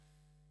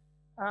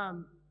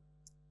Um,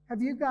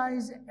 have you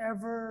guys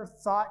ever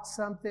thought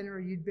something, or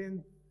you'd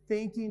been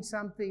thinking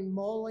something,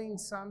 mulling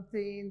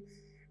something,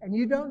 and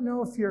you don't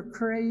know if you're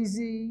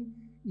crazy,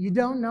 you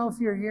don't know if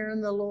you're hearing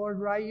the Lord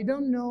right, you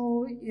don't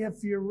know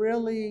if you're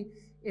really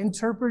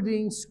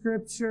interpreting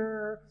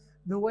Scripture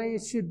the way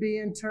it should be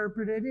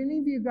interpreted? Any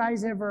of you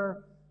guys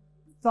ever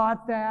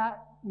thought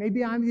that?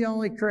 Maybe I'm the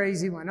only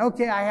crazy one.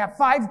 Okay, I have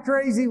 5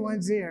 crazy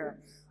ones here.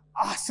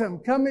 Awesome.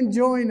 Come and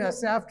join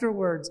us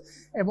afterwards,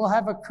 and we'll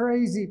have a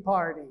crazy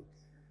party.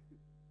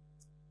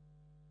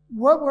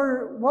 What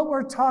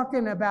we're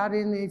talking about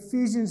in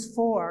Ephesians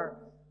 4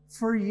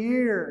 for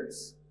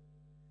years,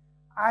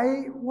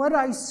 what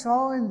I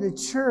saw in the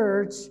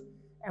church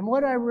and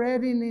what I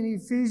read in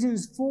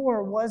Ephesians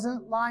 4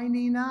 wasn't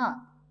lining up.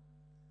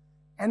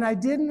 And I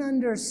didn't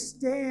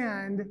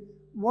understand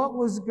what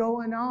was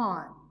going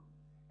on.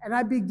 And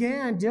I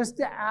began just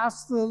to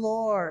ask the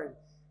Lord,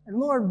 and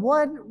Lord,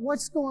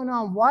 what's going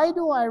on? Why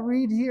do I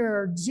read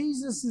here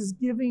Jesus is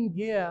giving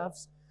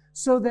gifts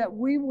so that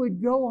we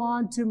would go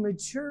on to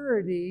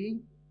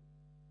maturity,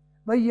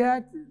 but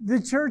yet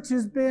the church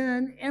has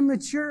been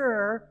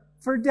immature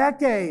for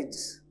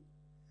decades?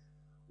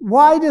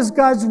 Why does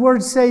God's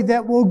Word say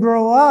that we'll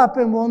grow up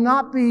and will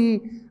not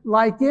be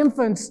like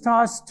infants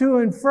tossed to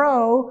and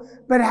fro,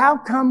 but how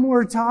come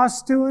we're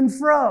tossed to and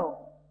fro?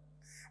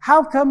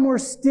 How come we're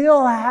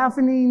still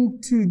having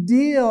to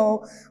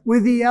deal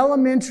with the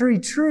elementary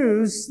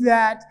truths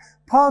that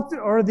Paul,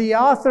 or the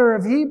author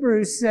of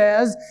Hebrews,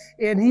 says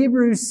in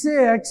Hebrews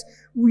 6,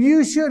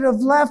 you should have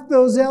left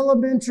those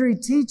elementary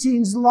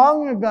teachings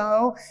long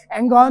ago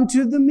and gone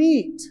to the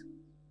meat?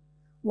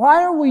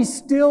 Why are we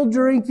still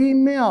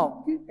drinking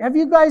milk? Have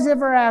you guys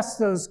ever asked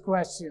those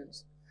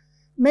questions?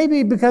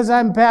 Maybe because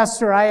I'm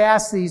pastor, I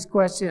ask these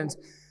questions.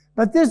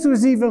 But this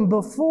was even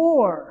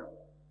before.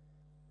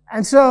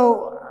 And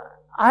so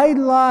I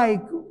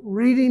like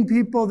reading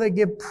people that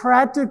give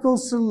practical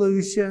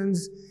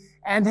solutions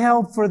and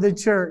help for the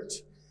church.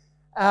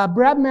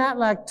 Brad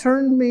Matlack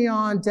turned me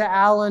on to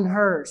Alan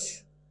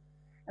Hirsch.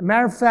 As a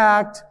matter of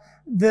fact,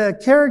 the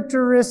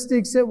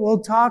characteristics that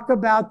we'll talk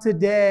about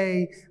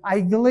today,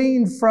 I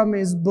gleaned from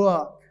his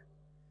book.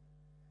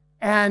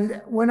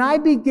 And when I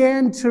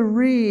began to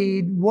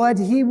read what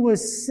he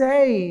was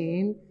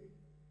saying,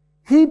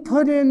 he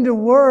put into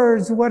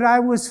words what I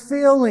was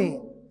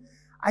feeling.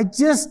 I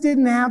just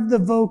didn't have the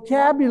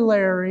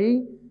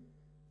vocabulary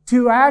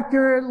to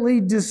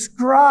accurately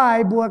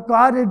describe what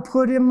God had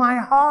put in my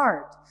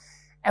heart.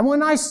 And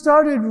when I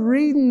started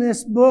reading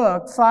this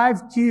book,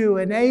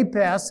 5Q and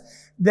APES,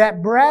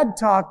 that Brad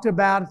talked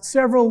about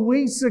several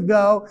weeks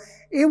ago,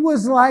 it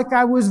was like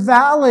I was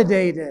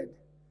validated.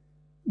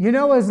 You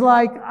know, it's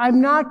like,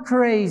 I'm not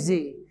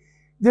crazy.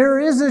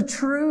 There is a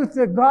truth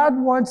that God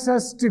wants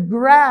us to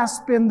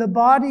grasp in the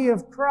body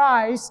of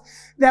Christ,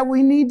 that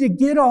we need to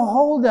get a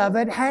hold of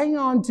it, hang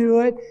on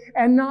to it,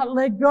 and not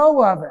let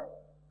go of it.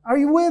 Are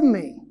you with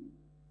me?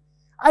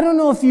 I don't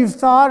know if you've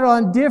thought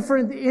on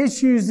different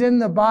issues in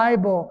the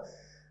Bible,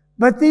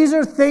 but these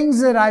are things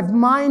that I've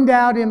mined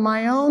out in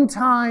my own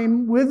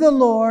time with the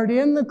Lord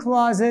in the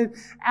closet,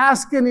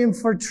 asking Him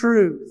for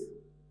truth.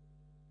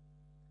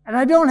 And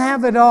I don't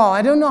have it all.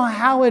 I don't know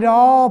how it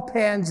all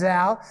pans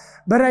out,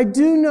 but I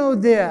do know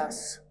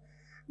this,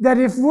 that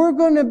if we're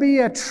going to be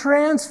a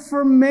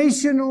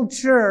transformational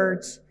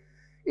church,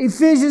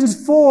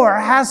 Ephesians 4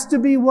 has to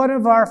be one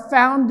of our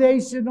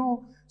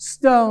foundational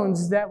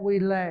stones that we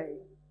lay.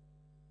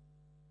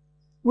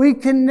 We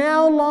can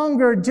no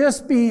longer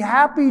just be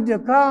happy to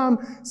come,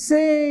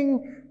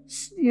 sing,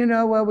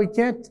 we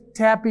can't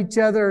tap each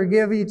other or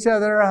give each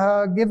other a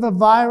hug, give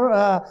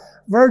a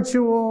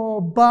virtual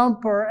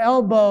bump or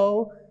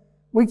elbow.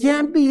 We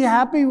can't be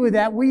happy with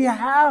that.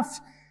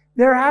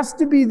 There has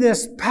to be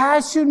this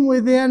passion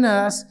within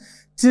us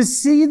to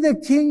see the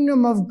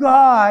kingdom of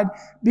God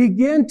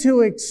begin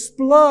to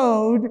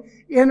explode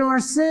in our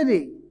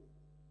city.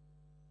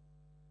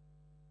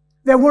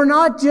 That we're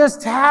not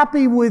just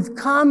happy with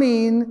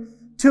coming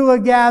to a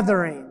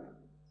gathering.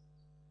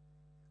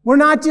 We're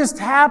not just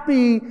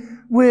happy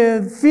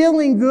with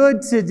feeling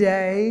good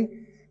today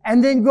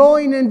and then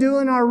going and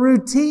doing our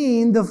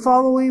routine the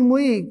following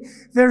week.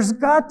 There's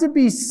got to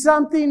be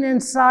something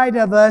inside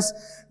of us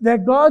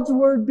that God's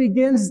Word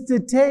begins to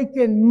take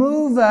and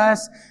move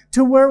us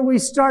to where we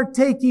start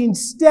taking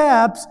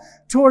steps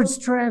towards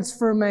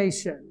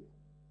transformation.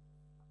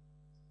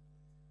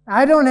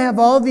 I don't have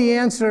all the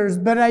answers,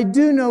 but I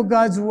do know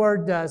God's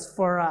Word does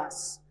for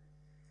us.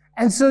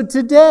 And so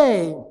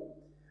today,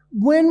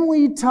 when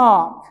we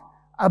talk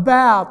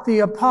about the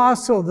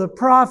apostle, the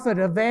prophet,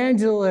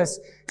 evangelist,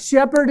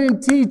 shepherd,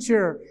 and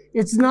teacher,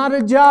 it's not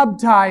a job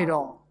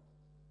title.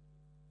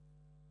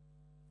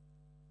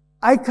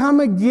 I come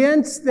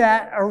against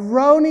that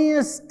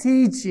erroneous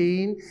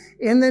teaching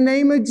in the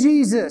name of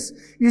Jesus.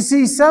 You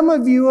see, some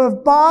of you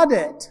have bought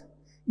it.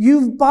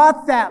 You've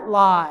bought that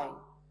lie.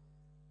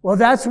 Well,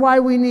 that's why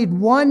we need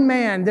one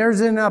man.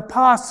 There's an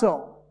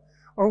apostle,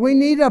 or we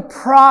need a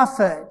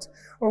prophet,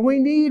 or we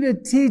need a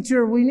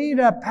teacher, we need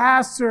a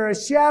pastor, a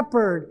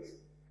shepherd.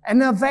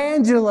 an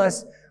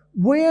evangelist.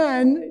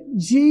 When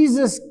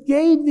Jesus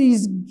gave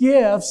these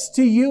gifts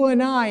to you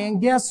and I, and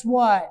guess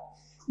what?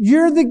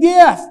 You're the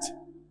gift.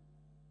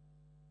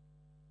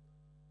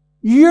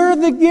 You're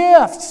the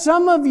gift.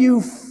 Some of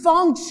you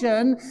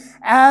function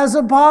as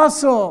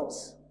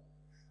apostles.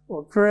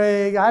 Well,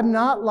 Craig, I'm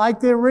not like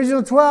the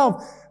original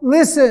 12.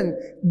 Listen,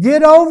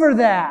 get over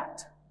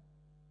that.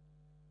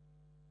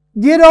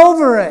 Get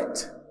over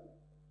it.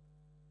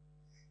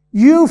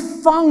 You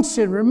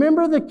function.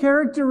 Remember the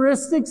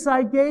characteristics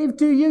I gave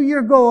to you?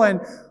 You're going,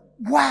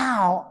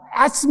 wow,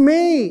 that's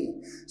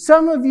me.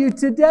 Some of you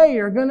today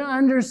are going to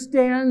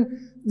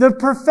understand the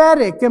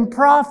prophetic and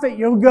prophet.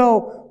 You'll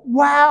go,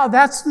 wow,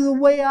 that's the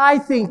way I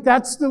think.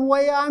 That's the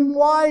way I'm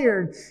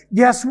wired.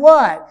 Guess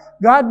what?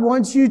 God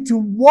wants you to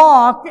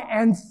walk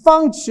and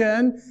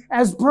function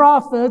as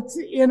prophets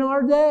in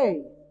our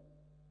day.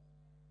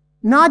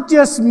 Not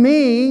just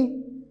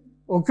me.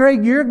 Well,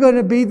 Craig, you're going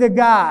to be the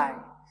guy.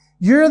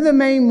 You're the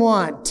main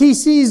one.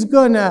 TC's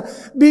going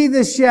to be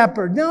the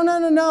shepherd.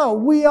 No.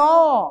 We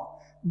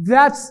all.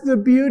 That's the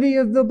beauty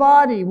of the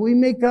body. We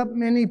make up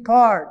many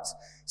parts.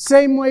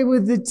 Same way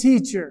with the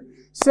teacher.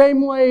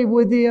 Same way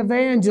with the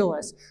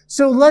evangelist.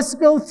 So let's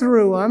go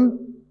through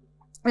them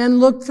and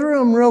look through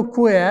them real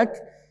quick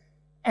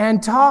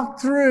and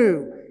talk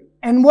through.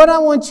 And what I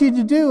want you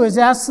to do is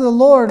ask the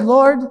Lord,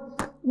 Lord,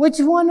 which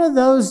one of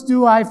those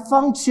do I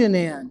function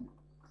in?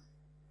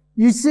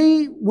 You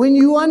see, when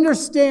you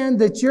understand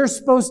that you're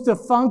supposed to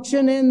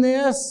function in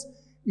this,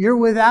 you're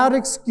without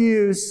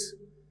excuse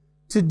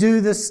to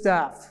do the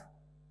stuff.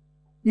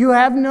 You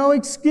have no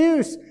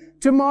excuse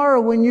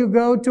tomorrow when you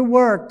go to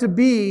work to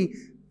be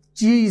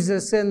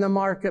Jesus in the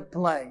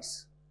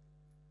marketplace.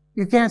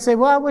 You can't say,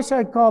 well, I wish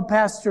I'd call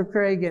Pastor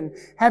Craig and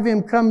have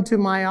him come to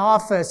my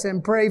office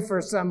and pray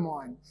for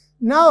someone.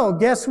 No,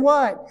 guess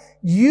what?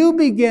 You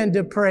begin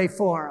to pray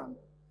for them.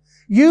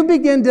 You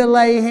begin to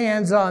lay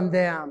hands on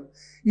them.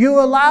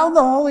 You allow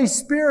the Holy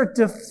Spirit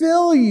to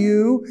fill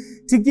you,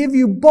 to give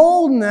you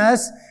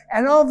boldness,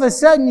 and all of a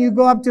sudden you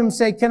go up to him and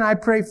say, can I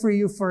pray for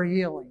you for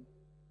healing?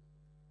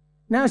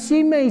 Now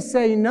she may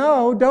say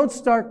no, don't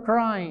start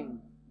crying.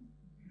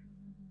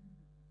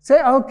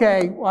 Say,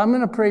 okay, well, I'm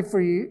going to pray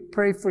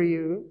for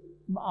you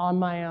on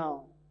my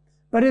own.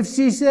 But if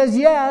she says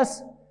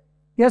yes,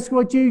 guess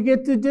what you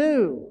get to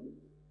do?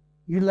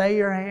 You lay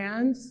your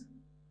hands.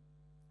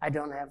 I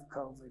don't have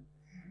COVID.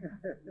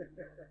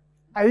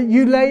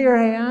 You lay your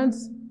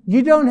hands.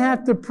 You don't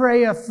have to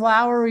pray a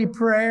flowery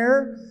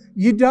prayer.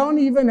 You don't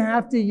even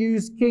have to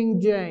use King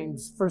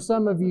James. For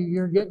some of you,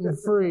 you're getting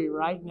free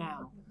right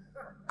now.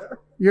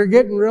 You're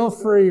getting real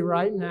free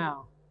right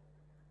now.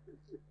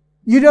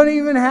 You don't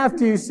even have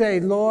to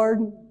say, Lord,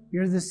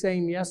 you're the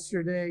same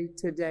yesterday,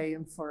 today,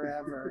 and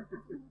forever.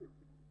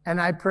 And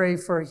I pray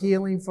for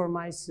healing for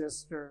my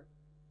sister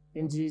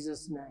in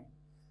Jesus' name.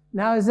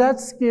 Now, is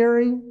that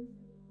scary?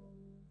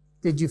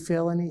 Did you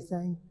feel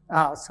anything?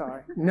 Oh,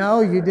 sorry.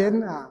 No, you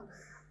didn't? Oh.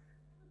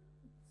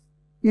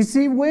 You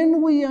see,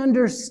 when we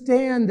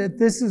understand that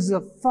this is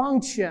a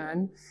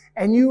function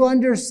and you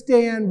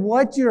understand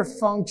what your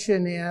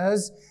function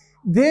is,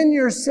 then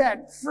you're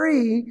set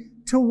free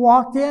to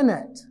walk in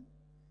it.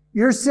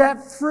 You're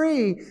set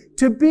free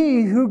to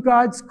be who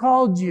God's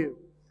called you.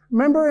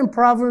 Remember in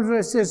Proverbs where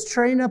it says,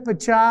 train up a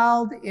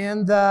child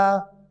in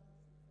the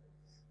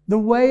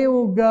way it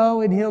will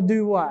go and he'll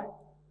do what?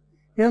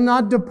 He'll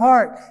not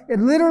depart. It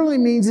literally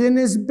means in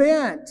his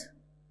bent.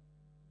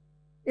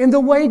 In the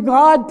way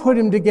God put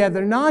him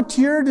together. Not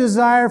your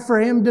desire for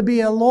him to be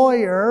a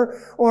lawyer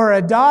or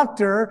a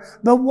doctor,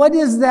 but what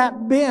is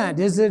that bent?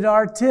 Is it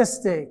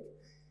artistic?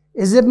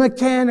 Is it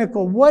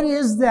mechanical? What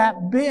is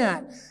that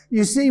bent?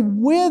 You see,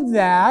 with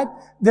that,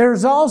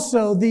 there's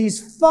also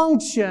these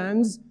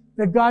functions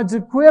that God's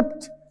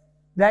equipped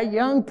that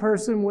young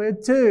person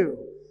with too.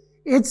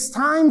 It's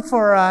time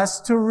for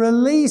us to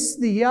release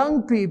the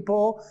young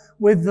people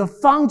with the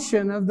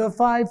function of the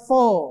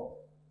fivefold.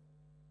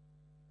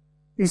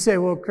 You say,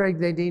 well, Craig,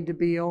 they need to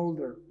be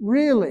older.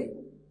 Really?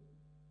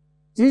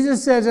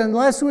 Jesus says,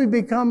 unless we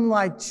become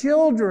like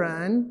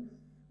children,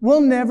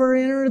 we'll never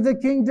enter the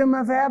kingdom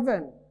of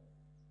heaven.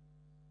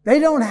 They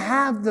don't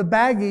have the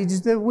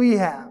baggage that we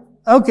have.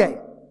 Okay.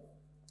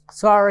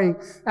 Sorry,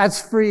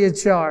 that's free of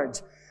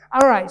charge.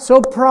 All right,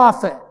 so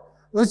prophet.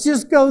 Let's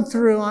just go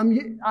through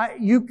them.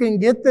 You can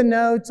get the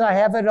notes. I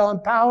have it on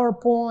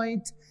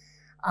PowerPoint.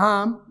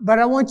 But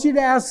I want you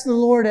to ask the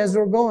Lord as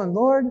we're going,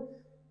 Lord,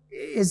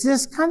 is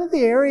this kind of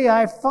the area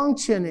I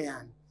function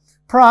in?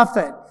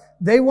 Prophet.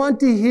 They want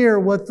to hear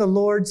what the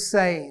Lord's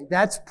saying.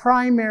 That's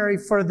primary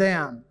for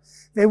them.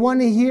 They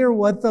want to hear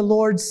what the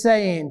Lord's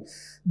saying.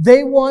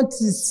 They want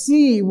to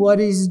see what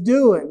He's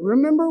doing.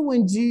 Remember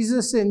when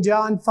Jesus in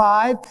John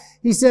 5,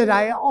 He said,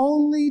 I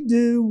only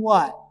do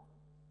what?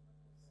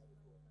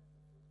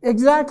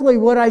 Exactly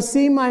what I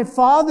see my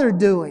Father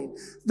doing.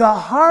 The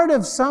heart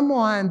of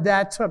someone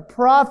that's a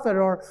prophet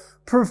or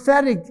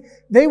prophetic,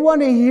 they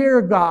want to hear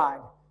God.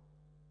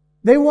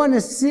 They want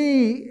to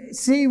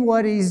see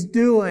what he's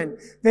doing.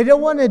 They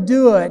don't want to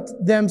do it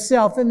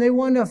themselves, and they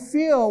want to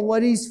feel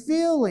what he's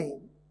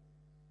feeling.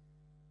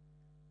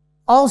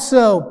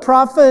 Also,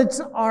 prophets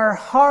are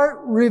heart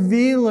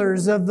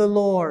revealers of the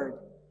Lord.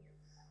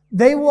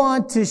 They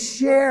want to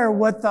share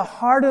what the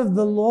heart of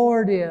the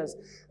Lord is.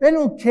 They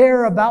don't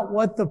care about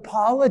what the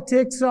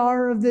politics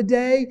are of the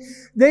day.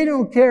 They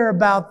don't care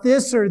about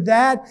this or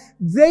that.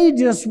 They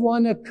just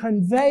want to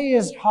convey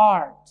his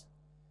heart.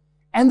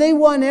 And they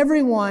want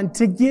everyone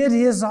to get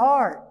his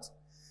heart.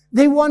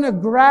 They want to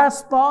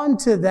grasp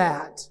onto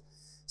that.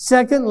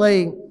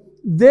 Secondly,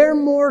 they're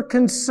more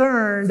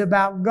concerned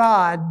about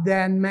God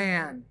than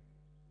man.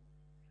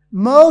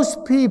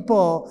 Most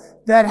people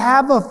that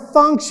have a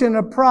function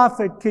of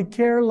prophet could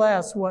care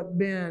less what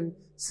men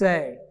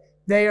say.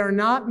 They are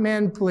not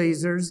men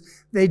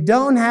pleasers. They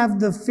don't have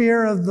the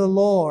fear of the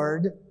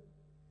Lord.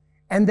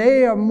 And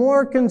they are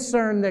more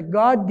concerned that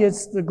God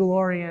gets the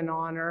glory and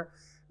honor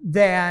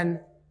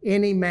than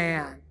any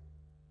man.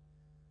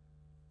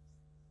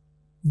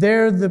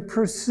 They're the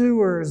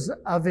pursuers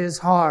of his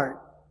heart.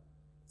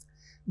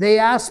 They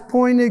ask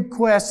pointed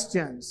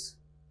questions.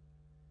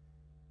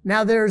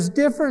 Now, there's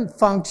different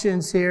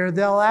functions here.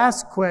 They'll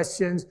ask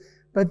questions,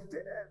 but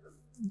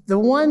the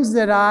ones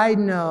that I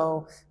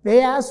know,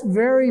 they ask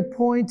very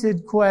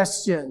pointed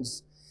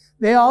questions.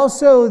 They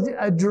also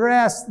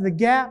address the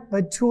gap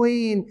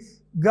between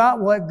God,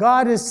 what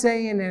God is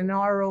saying, and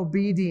our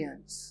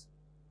obedience.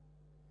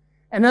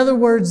 In other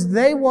words,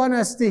 they want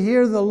us to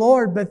hear the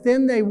Lord, but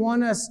then they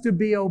want us to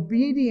be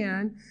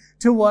obedient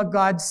to what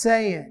God's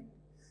saying.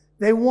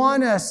 They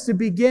want us to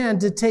begin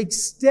to take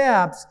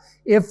steps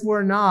if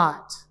we're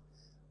not.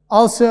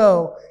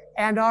 Also,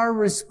 and our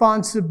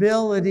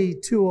responsibility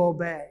to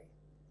obey.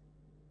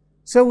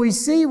 So we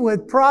see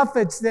with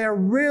prophets, they're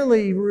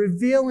really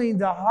revealing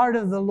the heart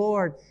of the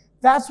Lord.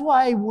 That's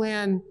why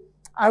when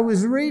I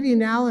was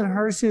reading Alan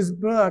Hirsch's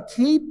book,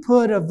 he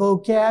put a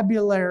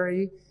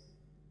vocabulary,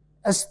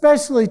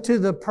 especially to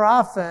the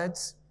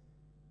prophets,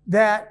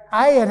 that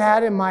I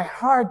had in my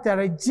heart that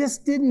I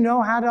just didn't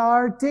know how to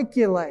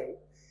articulate.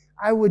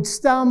 I would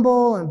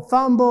stumble and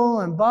fumble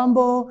and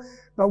bumble,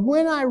 but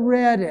when I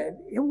read it,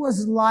 it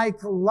was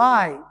like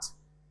light.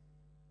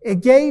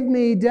 It gave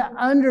me the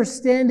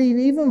understanding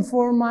even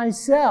for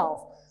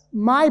myself.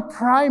 My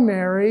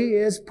primary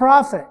is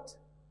prophet.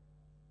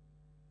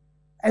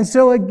 And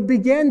so it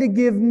began to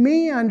give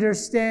me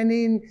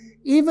understanding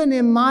even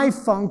in my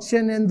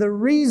function and the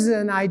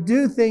reason I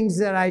do things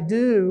that I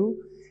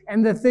do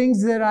and the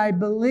things that I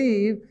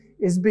believe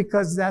is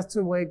because that's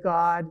the way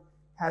God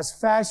has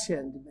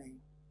fashioned me.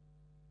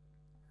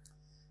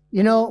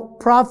 You know,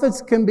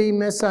 prophets can be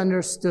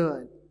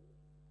misunderstood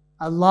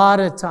a lot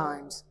of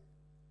times.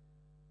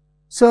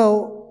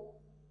 So,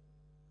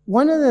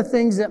 one of the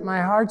things that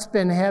my heart's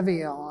been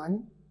heavy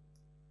on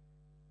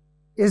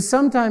is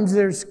sometimes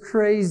there's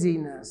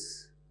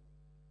craziness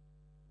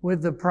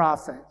with the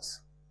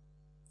prophets.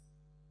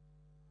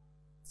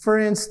 For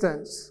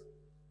instance,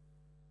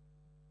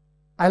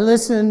 I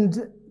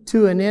listened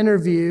to an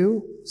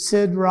interview.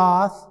 Sid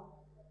Roth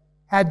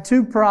had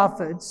 2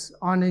 prophets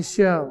on his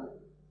show.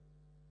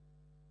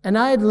 And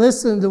I had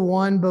listened to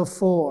one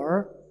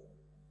before,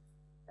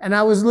 and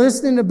I was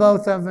listening to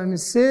both of them.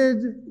 Sid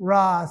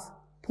Roth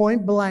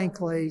point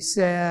blankly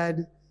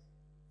said,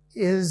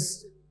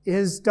 is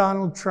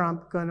Donald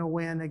Trump going to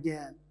win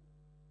again?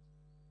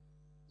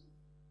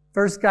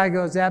 First guy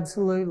goes,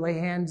 absolutely,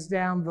 hands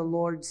down, the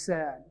Lord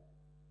said.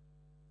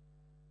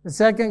 The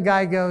second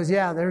guy goes,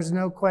 yeah, there's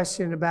no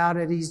question about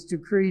it. He's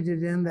decreed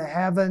it in the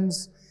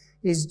heavens.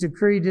 He's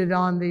decreed it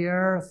on the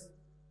earth.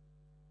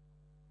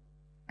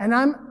 And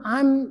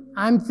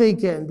I'm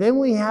thinking, then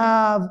we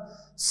have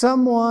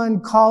someone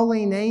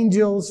calling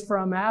angels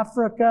from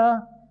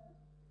Africa.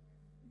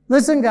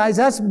 Listen, guys,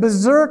 that's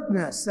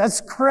berserkness. That's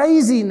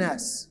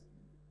craziness.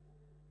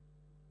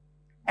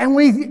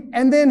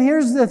 And then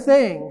here's the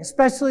thing,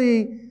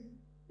 especially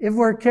if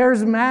we're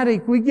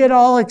charismatic, we get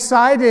all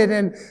excited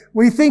and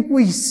we think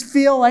we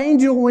feel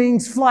angel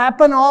wings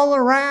flapping all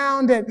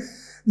around and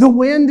the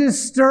wind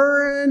is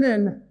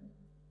stirring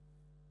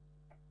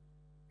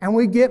and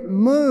we get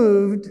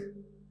moved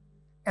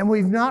and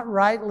we've not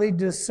rightly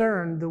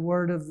discerned the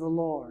word of the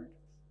Lord.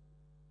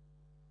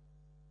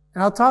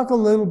 And I'll talk a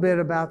little bit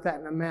about that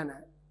in a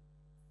minute.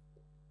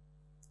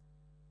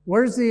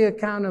 Where's the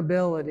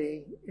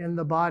accountability in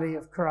the body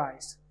of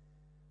Christ?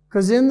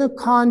 Because in the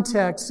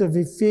context of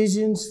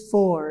Ephesians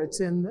 4,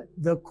 it's in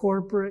the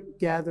corporate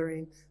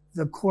gathering,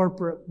 the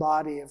corporate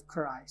body of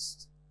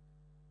Christ.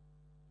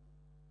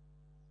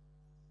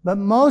 But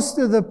most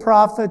of the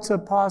prophets,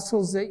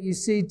 apostles that you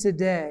see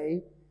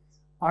today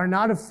are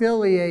not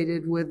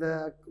affiliated with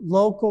a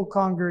local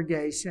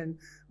congregation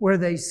where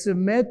they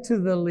submit to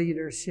the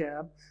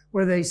leadership,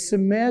 where they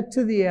submit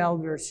to the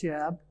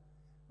eldership,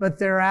 but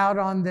they're out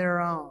on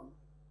their own.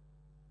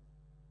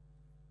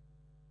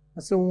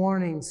 That's a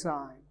warning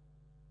sign.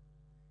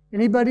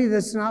 Anybody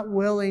that's not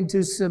willing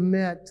to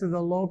submit to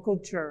the local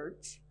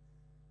church,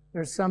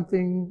 there's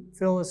something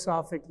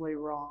philosophically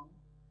wrong.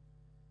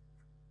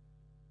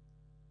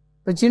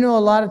 But you know, a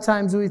lot of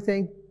times we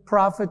think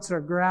prophets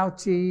are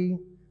grouchy,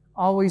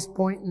 always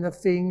pointing the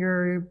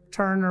finger,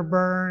 turn or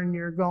burn,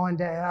 you're going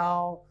to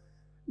hell.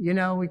 You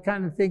know, we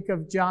kind of think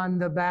of John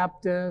the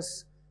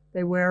Baptist.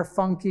 They wear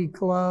funky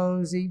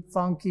clothes, eat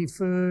funky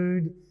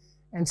food,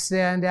 and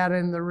stand out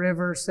in the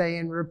river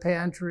saying,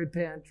 repent,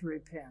 repent,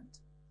 repent.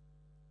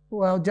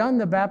 Well, John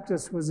the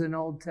Baptist was an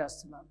Old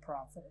Testament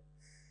prophet.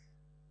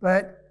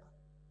 But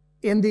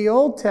in the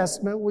Old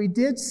Testament, we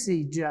did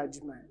see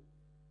judgment.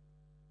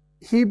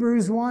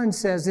 Hebrews 1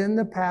 says, in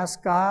the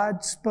past,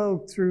 God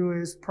spoke through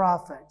his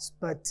prophets,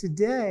 but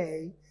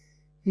today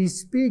he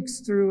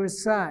speaks through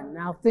his Son.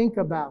 Now think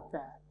about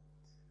that.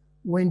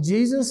 When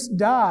Jesus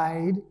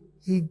died,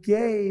 he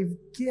gave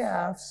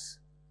gifts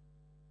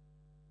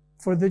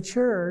for the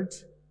church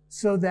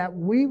so that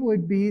we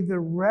would be the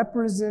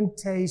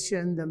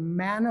representation, the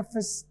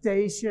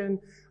manifestation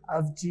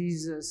of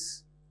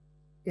Jesus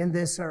in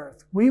this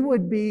earth. We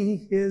would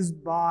be his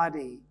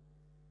body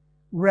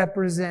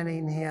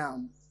representing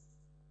him.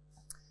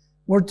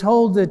 We're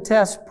told to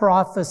test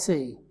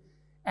prophecy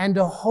and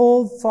to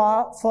hold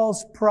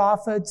false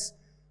prophets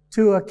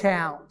to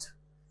account.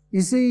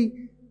 You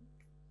see,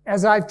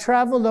 as I've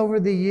traveled over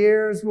the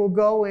years, we'll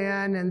go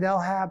in and they'll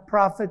have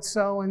prophet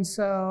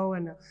so-and-so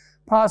and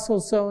apostle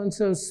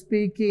so-and-so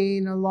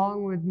speaking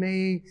along with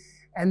me,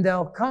 and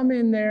they'll come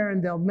in there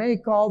and they'll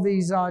make all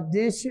these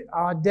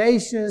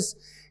audacious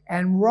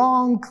and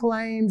wrong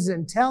claims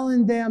and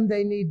telling them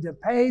they need to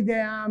pay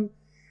them,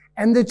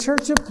 and the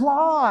church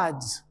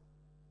applauds.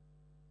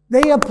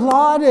 They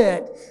applaud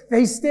it.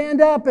 They stand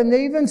up and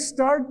they even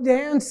start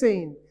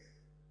dancing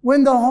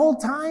when the whole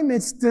time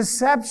it's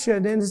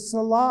deception and it's a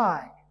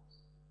lie.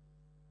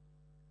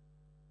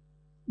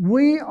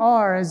 We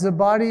are, as the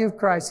body of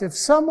Christ, if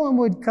someone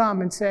would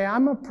come and say,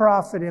 I'm a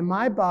prophet in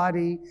my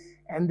body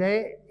and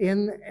they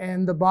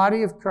in the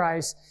body of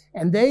Christ,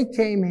 and they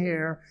came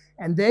here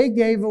and they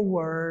gave a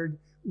word,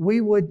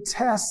 we would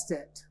test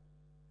it.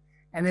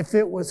 And if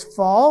it was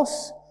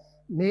false,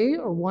 me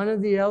or one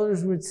of the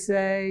elders would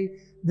say,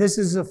 this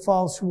is a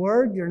false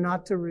word. You're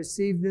not to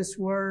receive this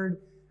word.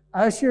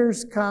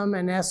 Ushers come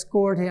and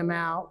escort him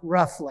out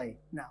roughly.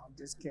 No,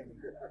 just kidding.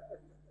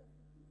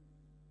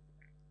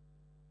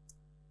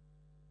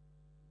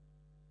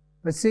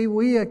 But see,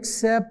 we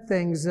accept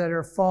things that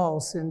are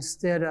false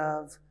instead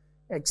of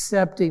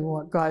accepting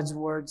what God's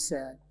word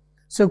said.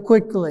 So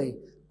quickly,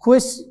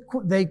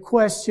 they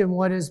question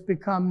what has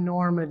become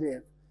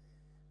normative.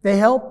 They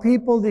help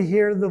people to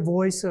hear the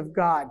voice of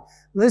God.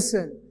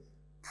 Listen,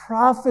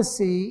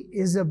 prophecy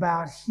is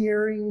about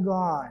hearing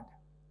God.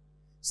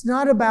 It's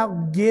not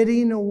about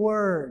getting a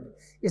word.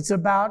 It's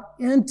about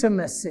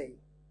intimacy.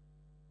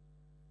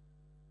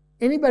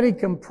 Anybody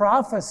can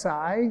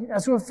prophesy.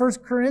 That's what 1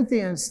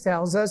 Corinthians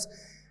tells us.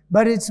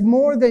 But it's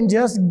more than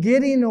just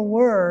getting a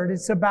word.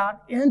 It's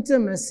about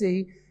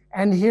intimacy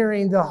and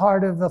hearing the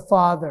heart of the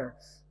Father.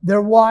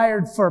 They're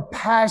wired for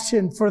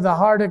passion for the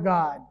heart of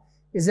God.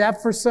 Is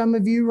that for some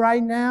of you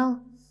right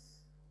now?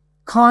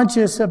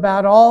 Conscious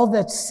about all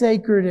that's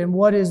sacred and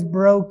what is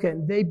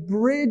broken. They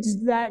bridge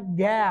that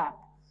gap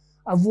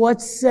of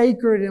what's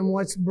sacred and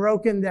what's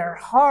broken. Their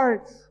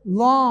heart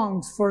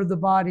longs for the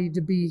body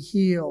to be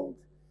healed.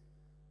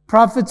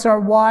 Prophets are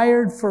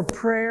wired for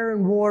prayer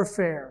and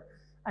warfare.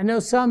 I know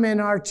some in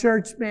our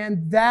church,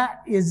 man,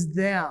 that is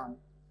them.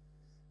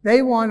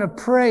 They want to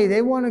pray.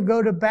 They want to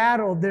go to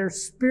battle.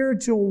 There's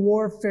spiritual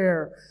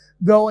warfare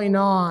going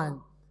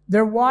on.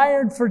 They're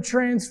wired for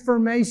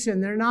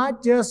transformation. They're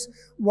not just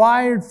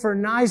wired for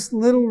nice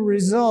little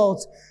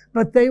results,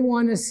 but they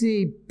want to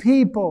see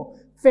people,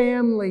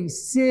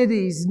 families,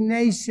 cities,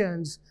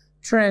 nations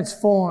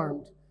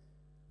transformed.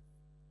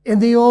 In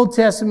the Old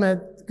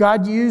Testament,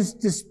 God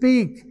used to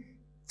speak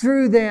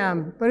through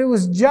them, but it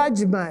was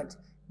judgment.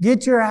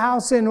 Get your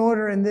house in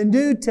order. In the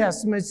New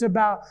Testament, it's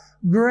about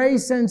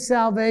grace and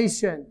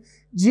salvation.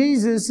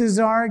 Jesus is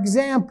our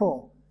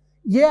example.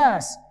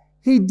 Yes,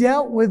 he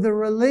dealt with the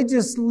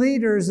religious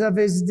leaders of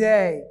his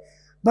day,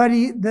 but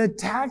the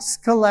tax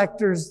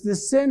collectors, the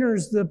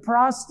sinners, the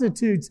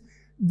prostitutes,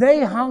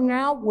 they hung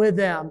out with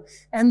them,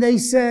 and they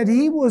said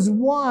he was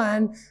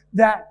one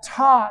that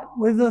taught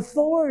with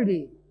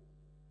authority.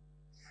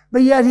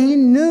 But yet he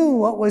knew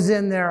what was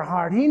in their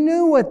heart. He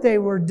knew what they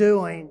were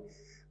doing,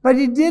 but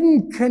he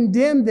didn't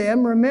condemn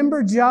them.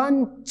 Remember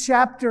John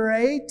chapter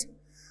 8?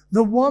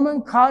 The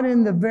woman caught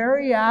in the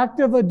very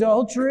act of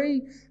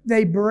adultery.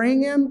 They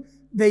bring him.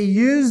 They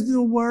use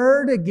the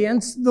word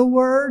against the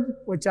word,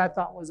 which I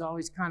thought was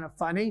always kind of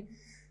funny.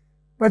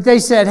 But they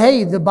said,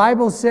 hey, the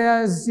Bible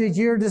says that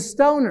you're to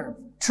stone her.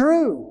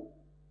 True.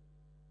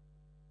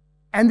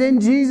 And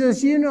then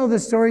Jesus, you know the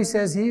story,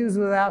 says he was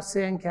without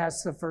sin,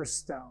 cast the first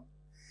stone.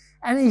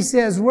 And he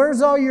says,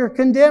 where's all your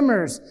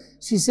condemners?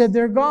 She said,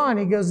 they're gone.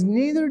 He goes,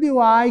 neither do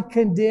I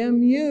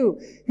condemn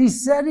you.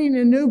 He's setting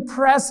a new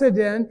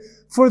precedent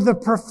for the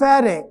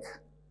prophetic.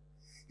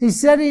 He's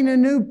setting a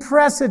new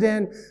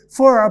precedent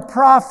for a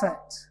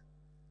prophet.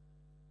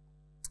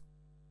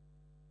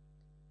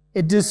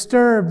 He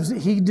disturbs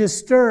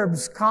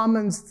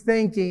common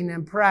thinking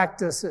and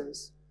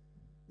practices.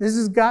 This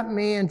has gotten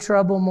me in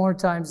trouble more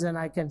times than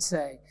I can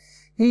say.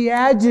 He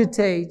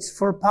agitates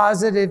for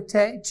positive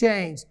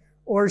change,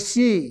 or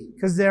she,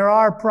 because there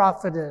are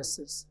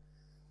prophetesses.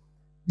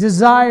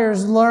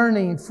 Desires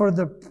learning for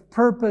the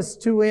purpose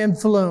to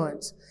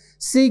influence.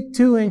 Seek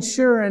to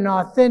ensure an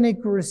authentic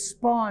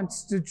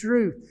response to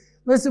truth.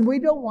 Listen, we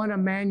don't want a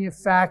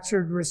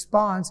manufactured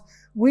response.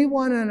 We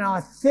want an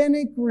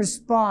authentic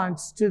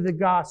response to the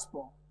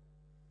gospel,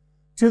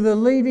 to the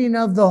leading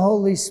of the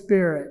Holy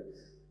Spirit.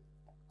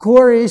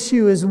 Core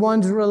issue is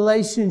one's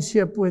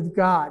relationship with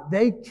God.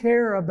 They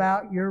care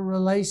about your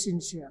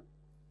relationship.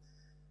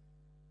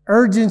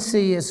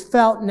 Urgency is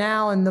felt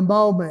now in the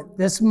moment.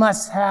 This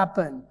must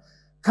happen.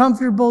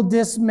 Comfortable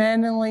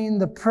dismantling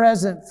the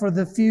present for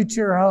the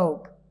future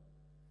hope.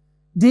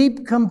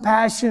 Deep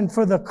compassion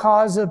for the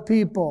cause of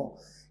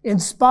people.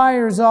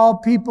 Inspires all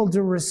people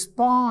to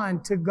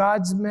respond to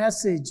God's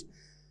message.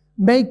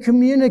 May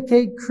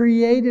communicate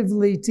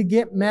creatively to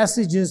get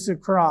messages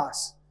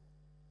across.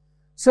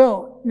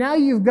 So now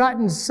you've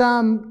gotten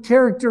some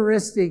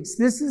characteristics.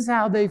 This is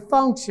how they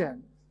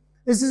function.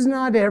 This is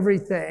not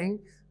everything,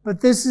 but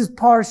this is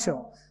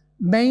partial.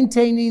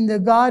 Maintaining the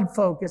God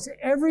focus.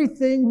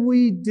 Everything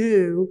we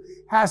do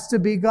has to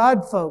be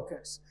God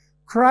focused.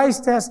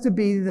 Christ has to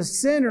be the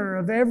center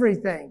of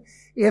everything.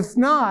 If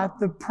not,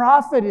 the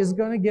prophet is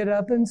going to get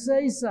up and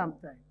say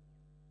something.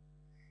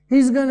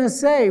 He's going to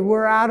say,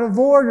 we're out of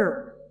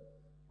order.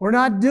 We're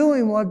not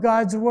doing what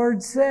God's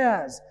word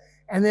says.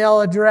 And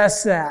they'll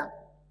address that.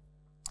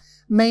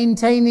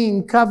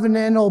 Maintaining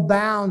covenantal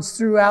bounds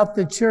throughout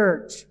the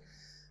church,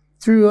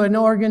 through an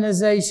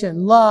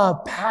organization,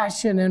 love,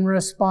 passion, and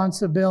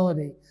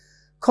responsibility.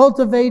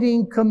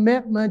 Cultivating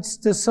commitments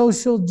to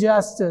social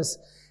justice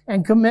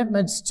and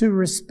commitments to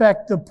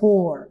respect the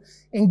poor.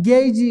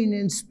 Engaging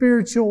in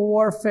spiritual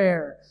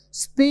warfare.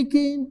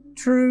 Speaking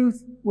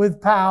truth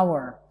with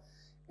power.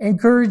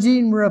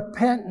 Encouraging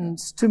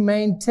repentance to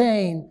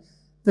maintain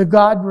the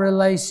God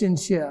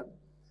relationship.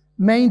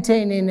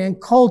 Maintaining and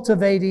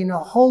cultivating a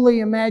holy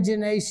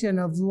imagination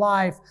of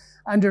life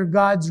under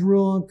God's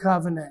rule and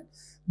covenant.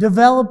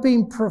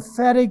 Developing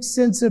prophetic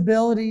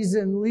sensibilities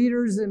in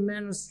leaders and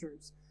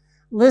ministers.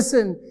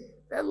 Listen,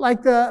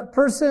 like the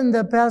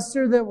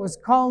pastor that was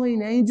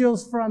calling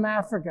angels from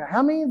Africa.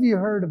 How many of you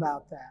heard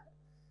about that?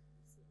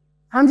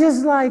 I'm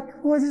just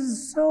like, what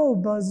is so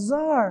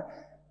bizarre?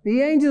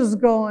 The angels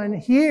going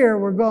here,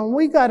 we're going,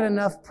 we got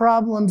enough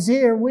problems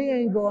here. We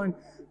ain't going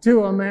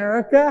to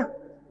America.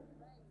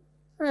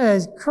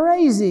 It's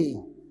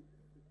crazy.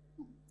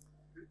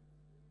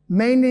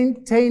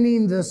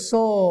 Maintaining the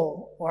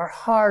soul or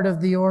heart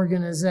of the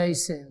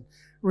organization.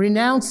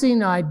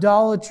 Renouncing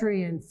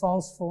idolatry and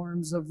false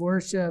forms of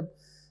worship.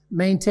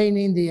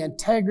 Maintaining the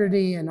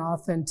integrity and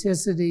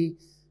authenticity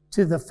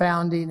to the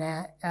founding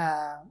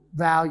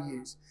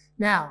values.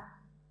 Now,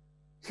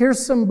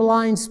 here's some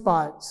blind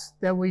spots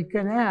that we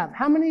can have.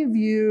 How many of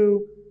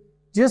you,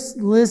 just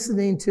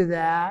listening to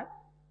that,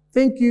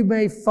 think you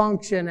may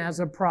function as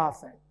a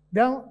prophet?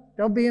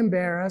 Don't be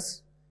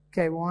embarrassed.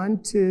 Okay,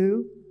 1,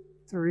 2,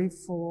 3,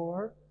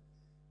 4.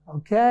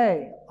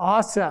 Okay,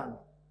 awesome.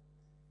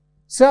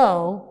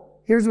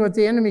 So, here's what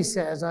the enemy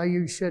says. Oh,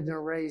 you shouldn't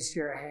have raised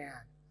your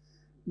hand.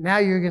 Now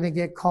you're going to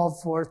get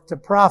called forth to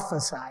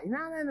prophesy.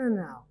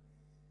 No.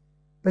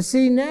 But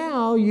see,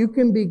 now you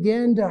can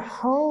begin to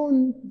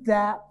hone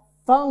that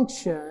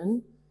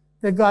function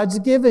that God's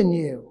given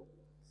you.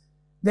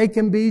 They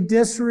can be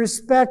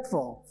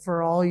disrespectful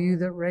for all you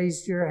that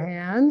raised your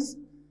hands.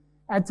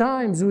 At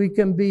times we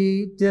can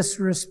be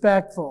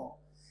disrespectful.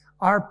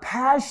 Our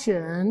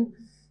passion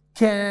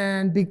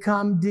can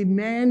become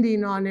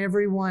demanding on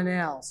everyone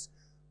else.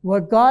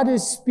 What God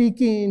is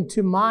speaking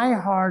to my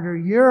heart or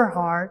your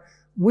heart,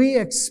 we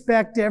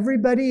expect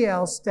everybody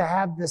else to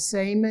have the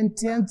same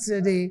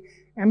intensity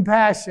and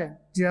passion.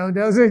 Joe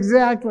knows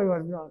exactly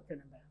what I'm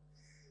talking about.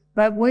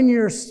 But when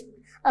you're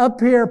up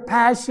here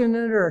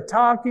passionate or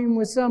talking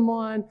with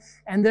someone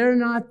and they're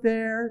not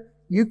there,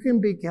 you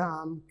can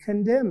become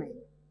condemning.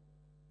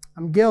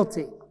 I'm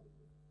guilty.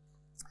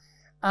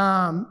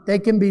 They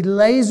can be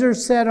laser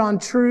set on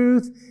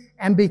truth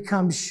and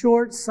become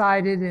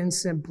short-sighted and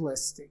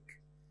simplistic.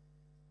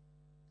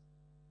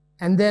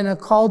 And then a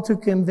call to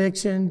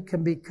conviction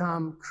can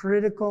become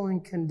critical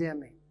and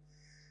condemning.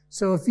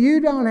 So if you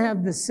don't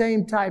have the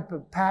same type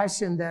of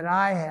passion that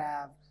I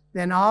have,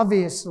 then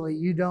obviously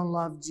you don't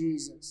love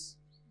Jesus.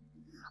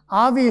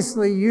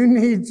 Obviously you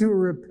need to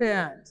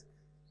repent.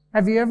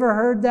 Have you ever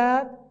heard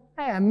that?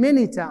 Yeah,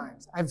 many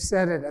times. I've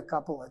said it a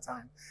couple of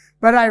times.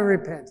 But I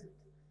repented.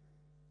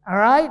 All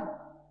right?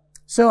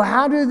 So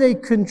how do they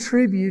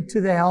contribute to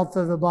the health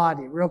of the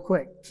body? Real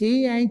quick.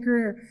 Key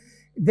anchor.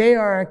 They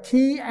are a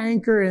key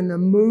anchor in the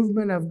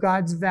movement of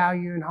God's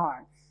value and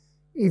heart.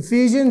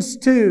 Ephesians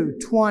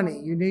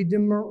 2:20. You need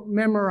to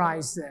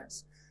memorize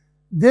this.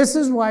 This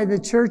is why the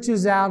church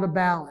is out of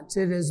balance.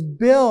 It has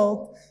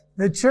built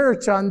the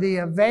church on the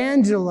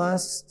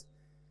evangelist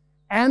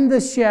and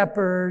the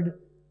shepherd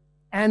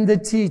and the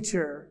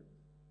teacher.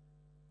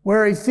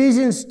 Where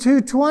Ephesians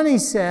 2:20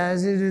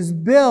 says it is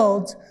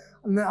built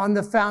on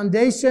the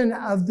foundation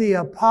of the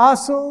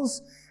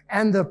apostles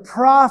and the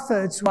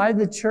prophets. Why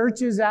the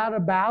church is out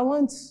of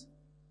balance?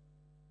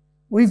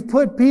 We've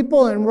put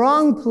people in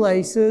wrong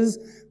places,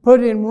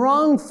 put in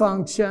wrong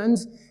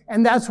functions,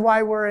 and that's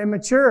why we're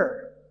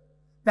immature.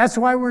 That's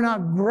why we're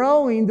not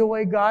growing the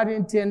way God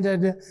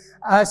intended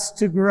us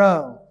to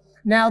grow.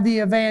 Now the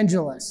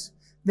evangelists,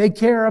 they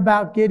care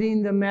about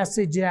getting the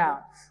message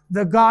out.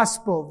 The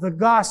gospel, the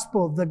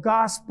gospel, the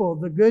gospel,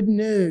 the good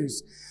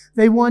news.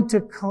 They want to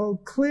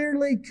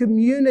clearly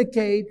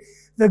communicate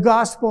the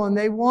gospel, and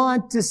they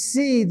want to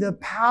see the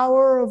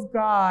power of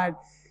God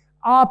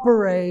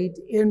operate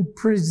in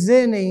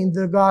presenting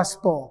the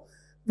gospel.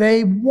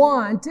 They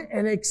want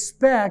and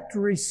expect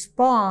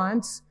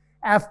response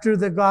after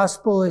the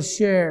gospel is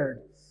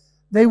shared.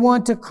 They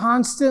want to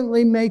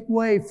constantly make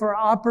way for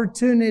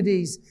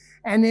opportunities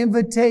and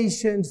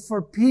invitations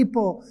for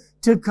people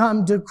to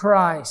come to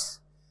Christ,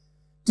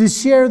 to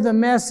share the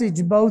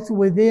message both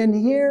within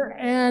here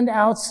and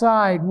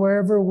outside,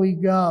 wherever we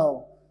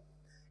go.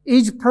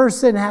 Each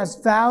person has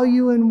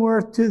value and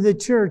worth to the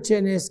church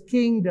and His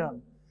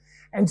kingdom.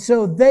 And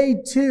so they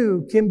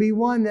too can be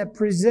one that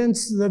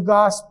presents the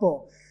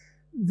gospel.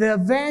 The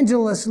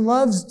evangelist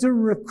loves to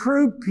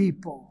recruit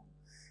people.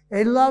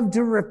 They love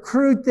to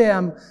recruit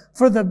them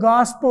for the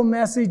gospel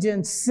message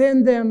and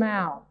send them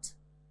out.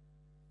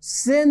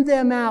 Send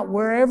them out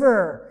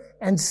wherever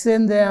and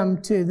send them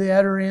to the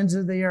utter ends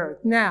of the earth.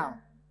 Now,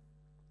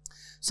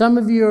 some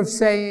of you are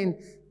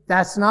saying,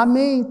 that's not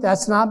me,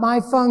 that's not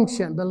my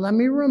function. But let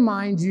me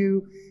remind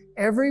you,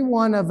 every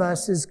one of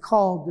us is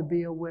called to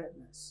be a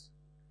witness.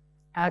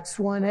 Acts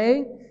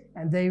 1:8,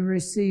 and they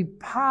received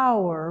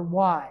power.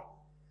 Why?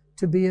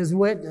 To be His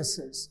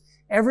witnesses.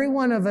 Every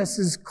one of us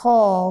is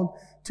called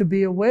to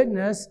be a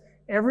witness.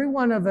 Every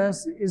one of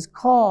us is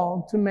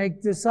called to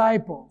make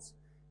disciples.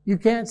 You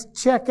can't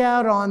check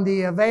out on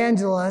the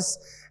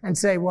evangelist and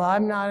say, well,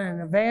 I'm not an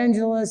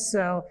evangelist,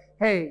 so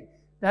hey,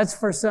 that's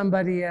for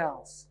somebody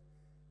else.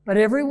 But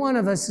every one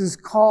of us is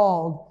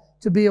called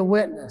to be a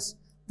witness.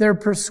 They're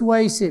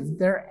persuasive.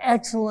 They're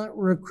excellent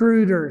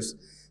recruiters.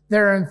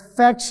 They're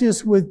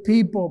infectious with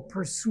people,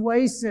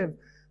 persuasive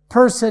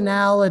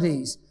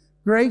personalities,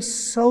 great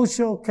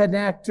social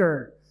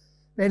connector.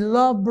 They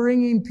love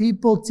bringing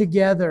people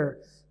together.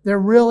 They're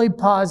really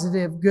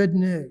positive, good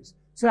news.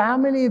 So how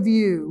many of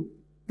you,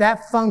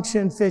 that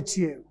function fits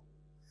you?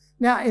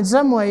 Now, in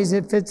some ways,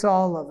 it fits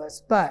all of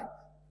us, but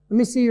let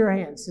me see your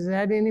hands. Is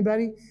that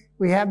anybody?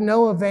 We have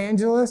no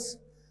evangelists?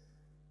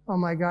 Oh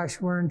my gosh,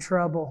 we're in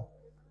trouble.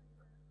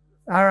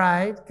 All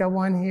right, got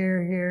one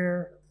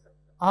here.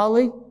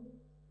 Ollie?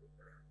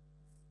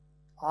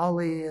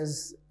 Ollie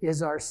is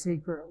our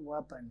secret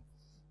weapon.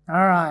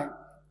 All right,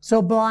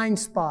 so blind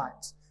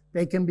spots.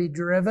 They can be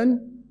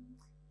driven.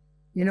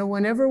 You know,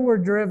 whenever we're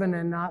driven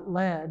and not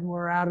led,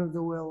 we're out of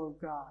the will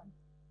of God.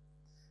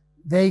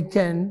 They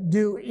can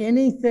do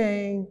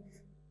anything,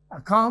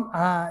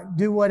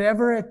 do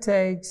whatever it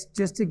takes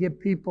just to get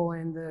people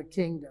in the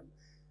kingdom.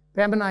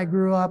 Pam and I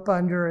grew up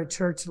under a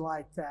church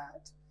like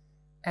that.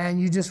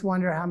 And you just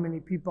wonder how many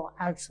people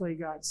actually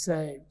got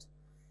saved.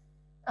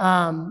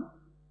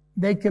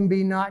 They can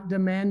be not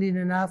demanding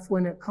enough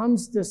when it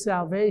comes to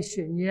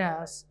salvation,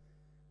 yes.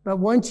 But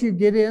once you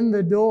get in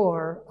the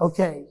door,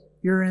 okay,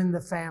 you're in the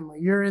family,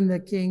 you're in the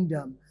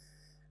kingdom.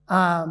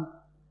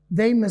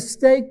 They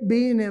mistake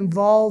being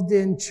involved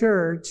in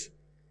church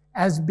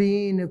as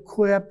being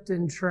equipped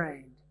and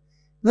trained.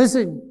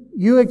 Listen,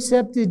 you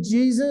accepted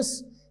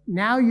Jesus,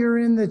 now you're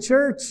in the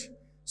church,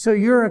 so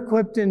you're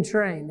equipped and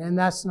trained, and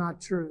that's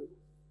not true.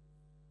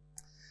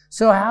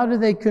 So how do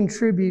they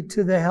contribute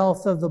to the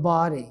health of the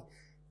body?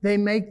 They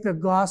make the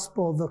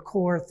gospel the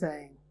core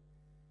thing.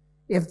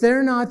 If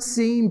they're not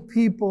seeing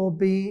people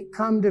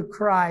come to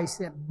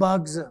Christ, it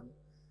bugs them.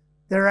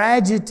 They're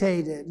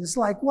agitated. It's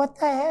like, what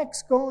the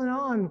heck's going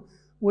on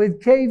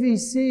with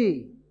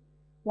KVC?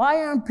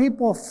 Why aren't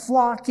people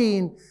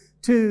flocking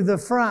to the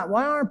front?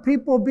 Why aren't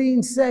people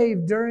being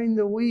saved during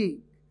the week?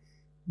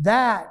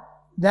 That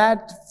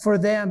for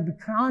them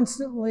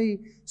constantly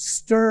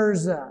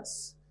stirs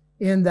us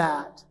in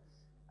that.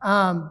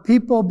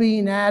 People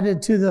being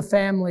added to the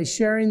family,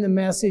 sharing the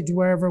message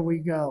wherever we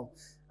go.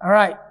 All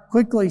right,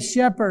 quickly,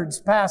 shepherds,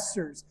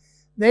 pastors,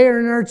 they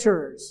are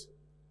nurturers.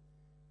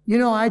 You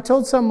know, I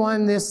told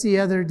someone this the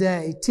other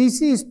day.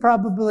 TC is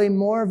probably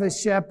more of a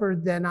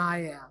shepherd than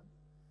I am.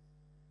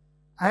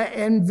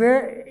 And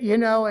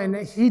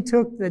he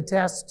took the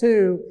test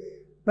too.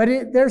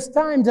 But there's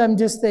times I'm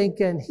just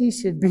thinking he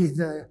should be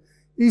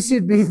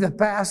the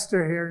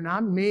pastor here,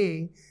 not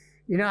me.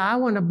 You know, I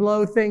want to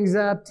blow things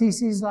up.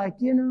 TC's like,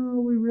 we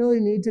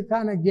really need to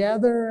kind of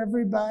gather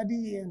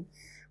everybody and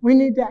we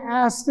need to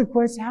ask the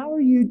question, how are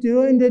you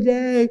doing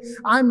today?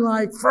 I'm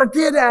like,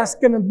 forget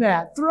asking him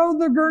that. Throw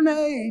the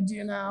grenade,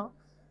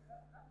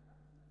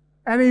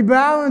 And he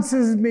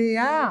balances me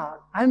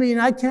out. I mean,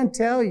 I can't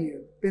tell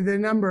you the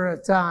number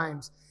of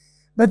times.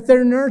 But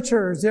they're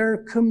nurturers. Their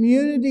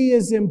community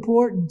is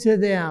important to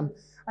them.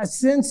 A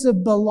sense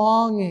of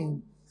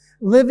belonging.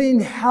 Living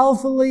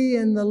healthily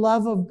in the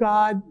love of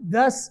God.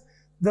 Thus,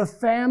 the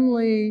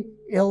family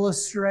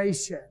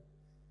illustration.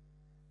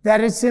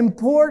 That it's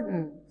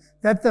important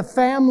that the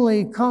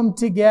family come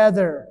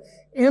together.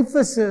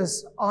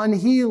 Emphasis on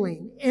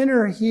healing,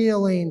 inner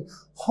healing,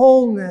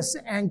 wholeness,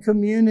 and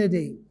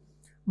community.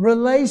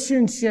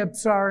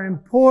 Relationships are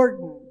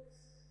important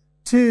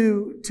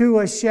to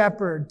a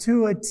shepherd,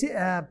 to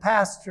a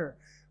pastor.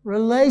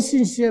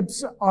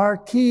 Relationships are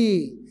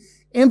key.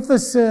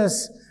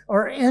 Emphasis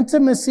or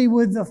intimacy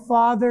with the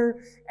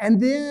Father,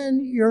 and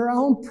then your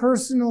own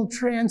personal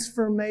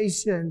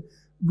transformation,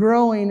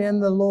 growing in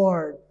the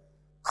Lord.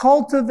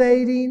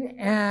 Cultivating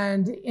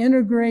and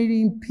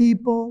integrating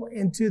people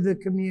into the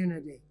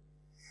community.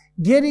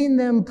 Getting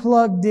them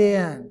plugged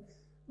in.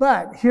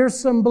 But here's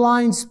some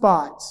blind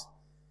spots.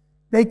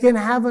 They can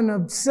have an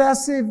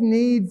obsessive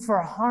need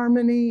for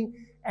harmony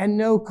and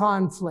no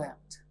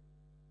conflict.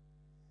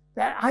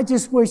 That I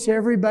just wish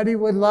everybody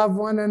would love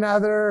one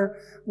another.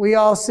 We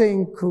all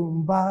sing,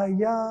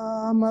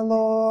 Kumbaya, my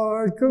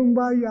Lord,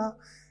 Kumbaya.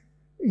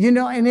 You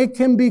know, and it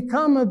can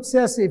become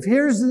obsessive.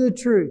 Here's the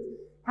truth.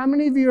 How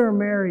many of you are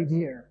married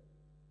here?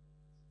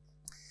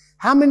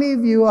 How many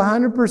of you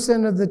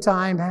 100% of the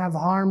time have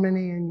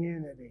harmony and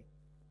unity?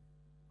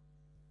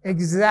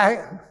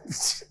 Exactly.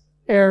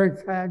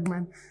 Eric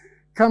Hagman,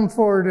 come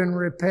forward and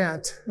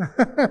repent.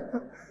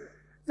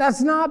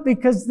 That's not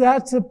because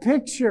that's a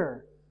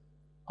picture.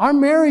 Our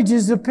marriage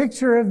is a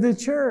picture of the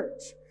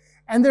church.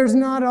 And there's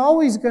not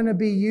always going to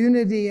be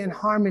unity and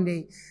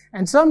harmony.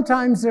 And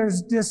sometimes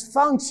there's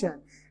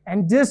dysfunction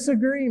and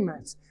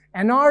disagreements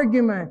and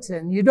arguments,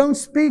 and you don't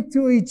speak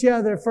to each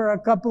other for a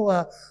couple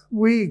of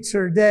weeks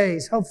or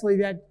days. Hopefully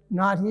that's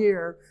not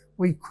here.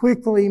 We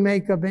quickly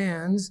make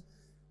amends.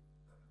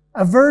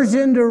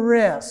 Aversion to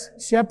risk.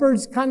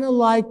 Shepherds kind of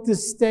like to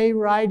stay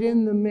right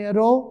in the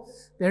middle.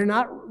 They're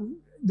not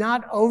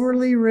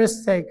overly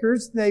risk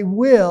takers. They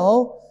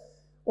will.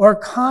 Or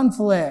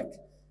conflict.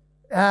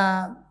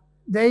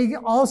 They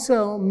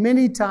also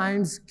many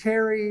times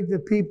carry the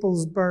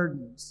people's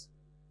burdens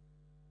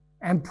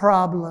and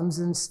problems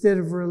instead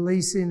of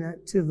releasing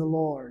it to the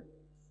Lord.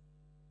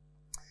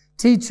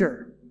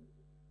 Teacher.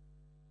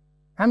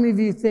 How many of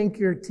you think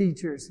you're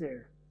teachers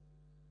here?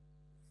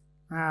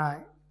 All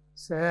right.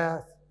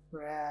 Seth,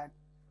 Brad,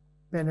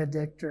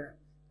 Benedictor.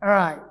 All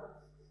right.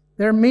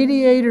 They're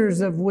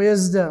mediators of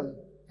wisdom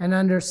and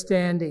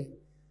understanding.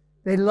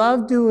 They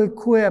love to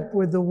equip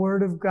with the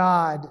Word of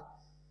God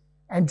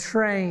and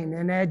train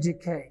and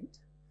educate.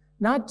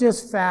 Not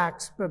just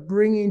facts, but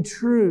bringing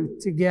truth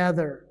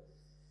together.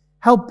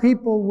 Help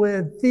people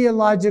with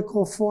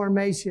theological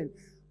formation.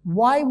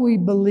 Why we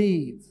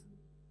believe.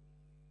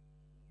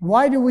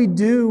 Why do we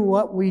do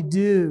what we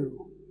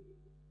do?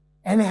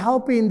 And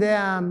helping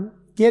them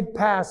get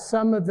past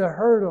some of the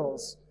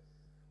hurdles.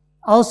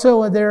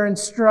 Also, they're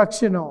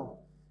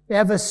instructional. They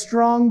have a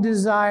strong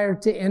desire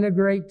to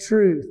integrate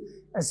truth,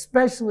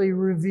 especially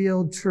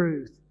revealed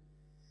truth.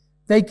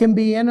 They can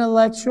be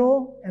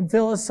intellectual and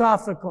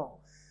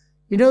philosophical.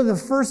 You know, the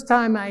first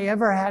time I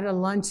ever had a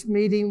lunch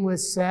meeting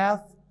with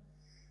Seth,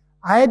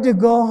 I had to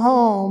go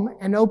home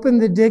and open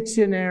the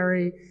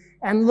dictionary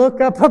and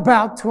look up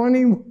about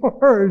 20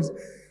 words.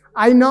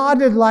 I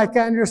nodded like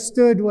I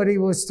understood what he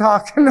was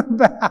talking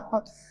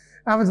about.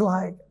 I was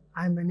like,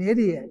 I'm an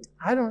idiot.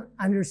 I don't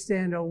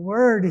understand a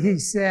word he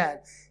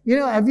said. You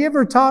know, have you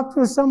ever talked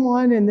with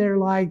someone and they're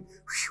like,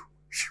 whew,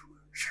 whew,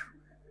 whew.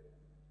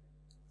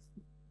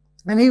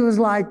 And he was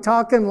like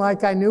talking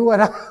like I knew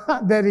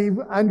that he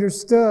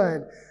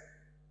understood.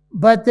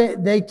 But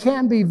they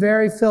can be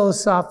very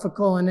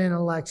philosophical and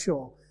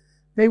intellectual.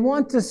 They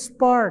want to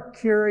spark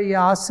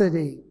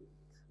curiosity,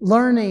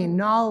 learning,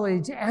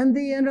 knowledge, and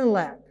the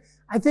intellect.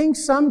 I think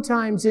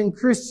sometimes in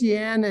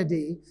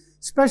Christianity,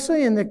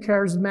 especially in the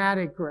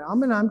charismatic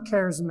realm, and I'm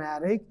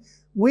charismatic,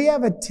 we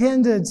have a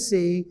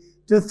tendency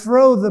to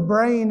throw the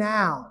brain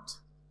out.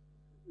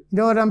 You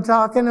know what I'm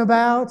talking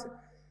about?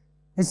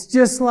 It's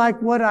just like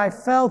what I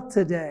felt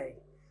today.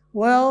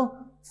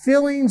 Well,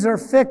 feelings are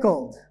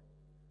fickle.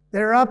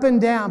 They're up and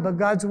down, but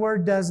God's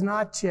Word does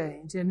not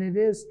change, and it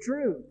is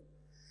true.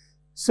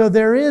 So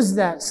there is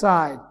that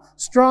side.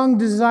 Strong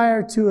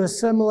desire to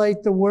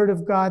assimilate the Word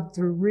of God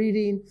through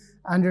reading,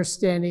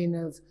 understanding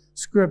of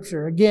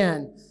Scripture.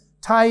 Again,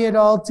 tie it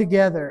all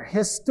together.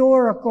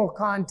 Historical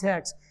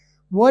context.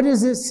 What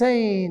is it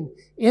saying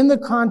in the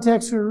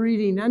context of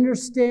reading?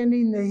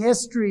 Understanding the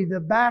history, the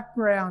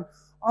background,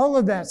 all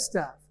of that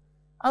stuff.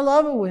 I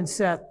love it when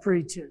Seth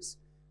preaches.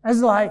 I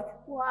was like,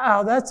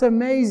 wow, that's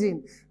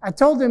amazing. I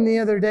told him the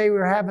other day we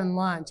were having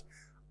lunch.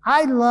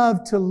 I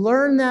love to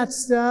learn that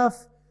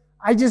stuff.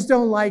 I just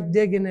don't like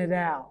digging it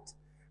out.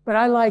 But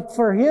I like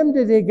for him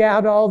to dig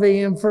out all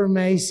the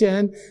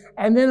information.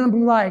 And then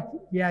I'm like,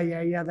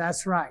 yeah,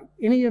 that's right.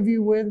 Any of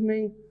you with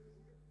me?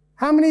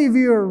 How many of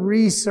you are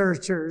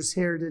researchers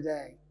here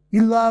today?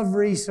 You love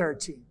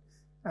researching.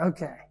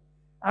 Okay.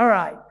 All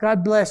right.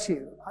 God bless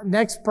you.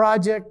 Next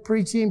project,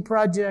 preaching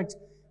project,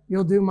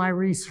 you'll do my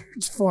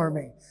research for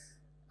me.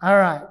 All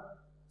right.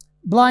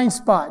 Blind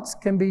spots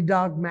can be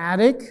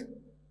dogmatic.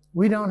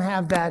 We don't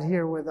have that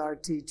here with our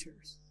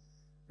teachers.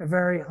 They're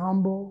very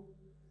humble,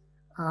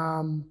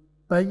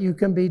 but you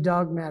can be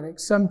dogmatic.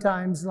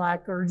 Sometimes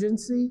lack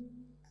urgency,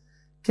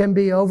 can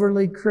be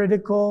overly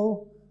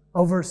critical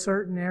over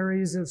certain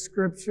areas of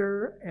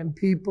Scripture and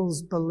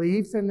people's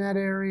belief in that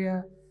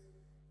area,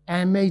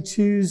 and may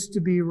choose to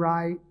be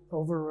right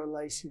over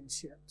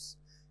relationships.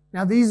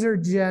 Now, these are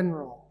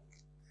general.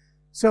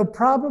 So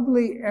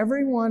probably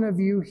every one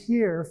of you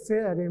here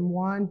fit in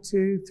 1,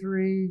 2,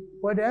 3,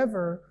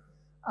 whatever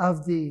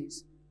of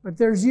these. But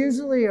there's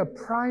usually a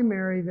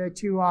primary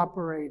that you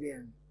operate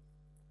in.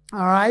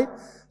 All right?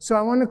 So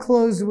I want to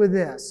close with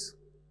this.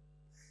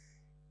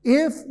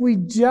 If we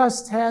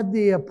just had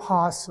the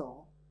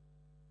apostle,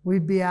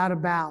 we'd be out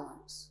of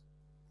balance.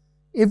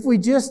 If we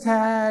just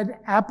had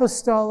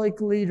apostolic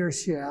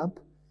leadership,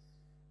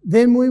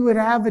 then we would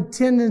have a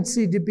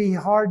tendency to be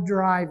hard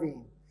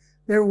driving.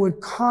 There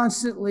would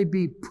constantly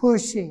be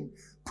pushing.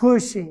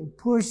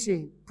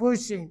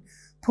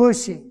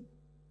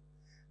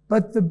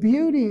 But the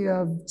beauty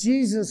of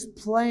Jesus'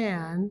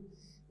 plan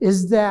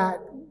is that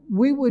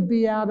we would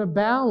be out of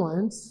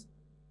balance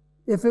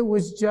if it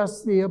was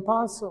just the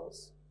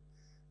apostles.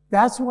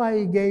 That's why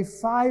he gave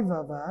 5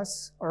 of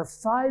us, or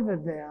 5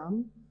 of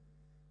them,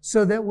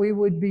 so that we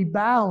would be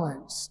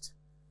balanced.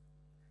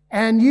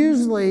 And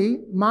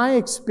usually, my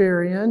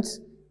experience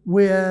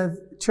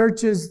with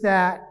churches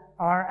that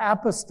are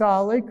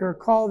apostolic or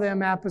call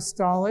them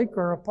apostolic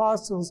or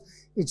apostles,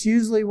 it's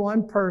usually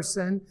one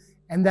person,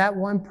 and that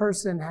one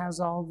person has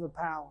all the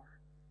power.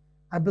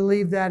 I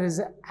believe that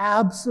is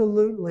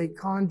absolutely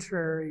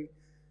contrary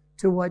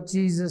to what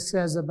Jesus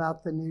says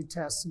about the New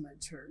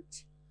Testament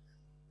church.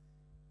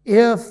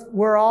 If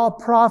we're all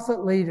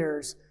prophet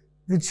leaders,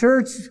 the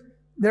church,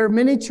 there are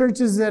many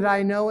churches that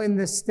I know in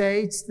the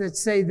States that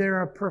say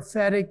they're a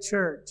prophetic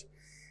church.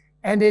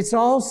 And it's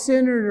all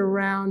centered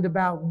around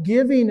about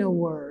giving a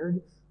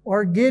word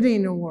or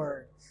getting a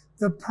word.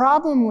 The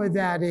problem with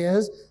that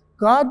is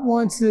God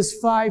wants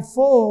this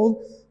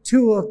 5-fold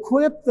to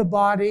equip the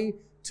body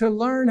to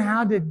learn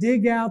how to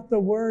dig out the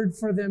word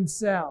for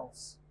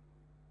themselves.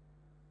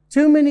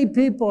 Too many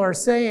people are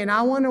saying,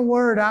 I want a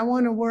word, I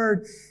want a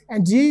word.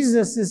 And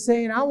Jesus is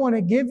saying, I want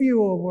to give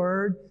you a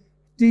word.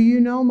 Do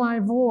you know my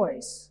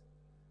voice?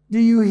 Do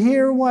you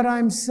hear what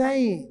I'm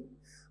saying?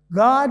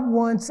 God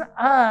wants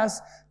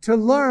us to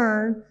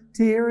learn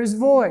to hear His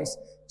voice.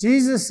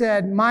 Jesus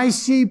said, my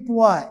sheep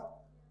what?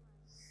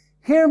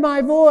 Hear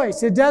my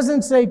voice. It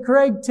doesn't say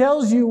Craig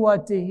tells you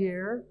what to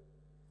hear.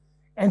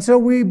 And so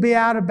we'd be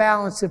out of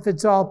balance if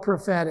it's all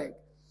prophetic.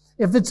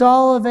 If it's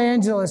all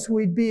evangelist,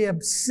 we'd be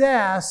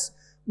obsessed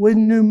with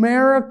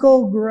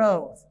numerical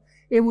growth.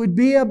 It would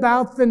be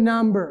about the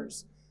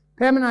numbers.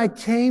 Pam and I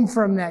came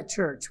from that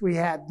church. We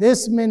had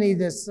this many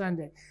this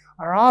Sunday.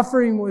 Our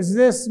offering was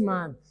this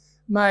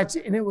much,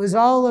 and it was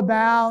all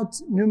about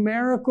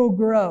numerical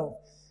growth.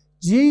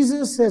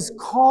 Jesus has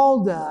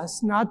called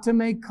us not to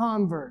make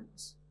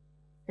converts.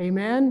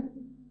 Amen?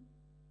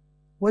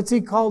 What's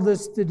He called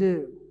us to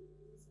do?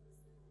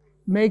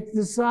 Make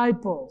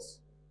disciples.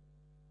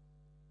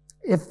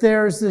 If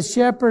there's the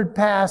shepherd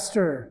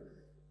pastor,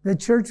 the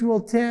church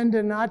will tend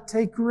to not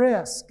take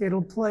risk.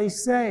 It'll play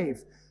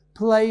safe,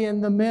 play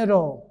in the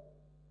middle,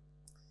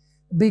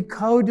 be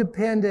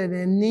codependent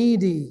and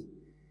needy,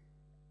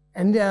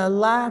 and a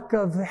lack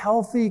of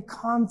healthy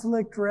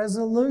conflict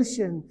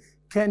resolution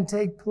can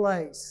take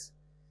place.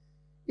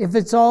 If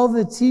it's all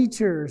the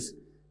teachers,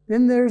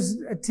 then there's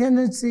a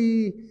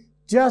tendency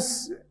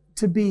just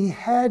to be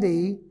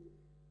heady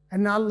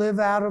and not live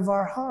out of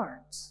our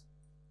hearts.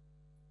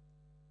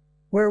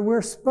 Where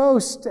we're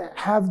supposed to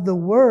have the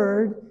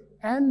Word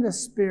and the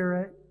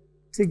Spirit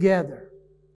together.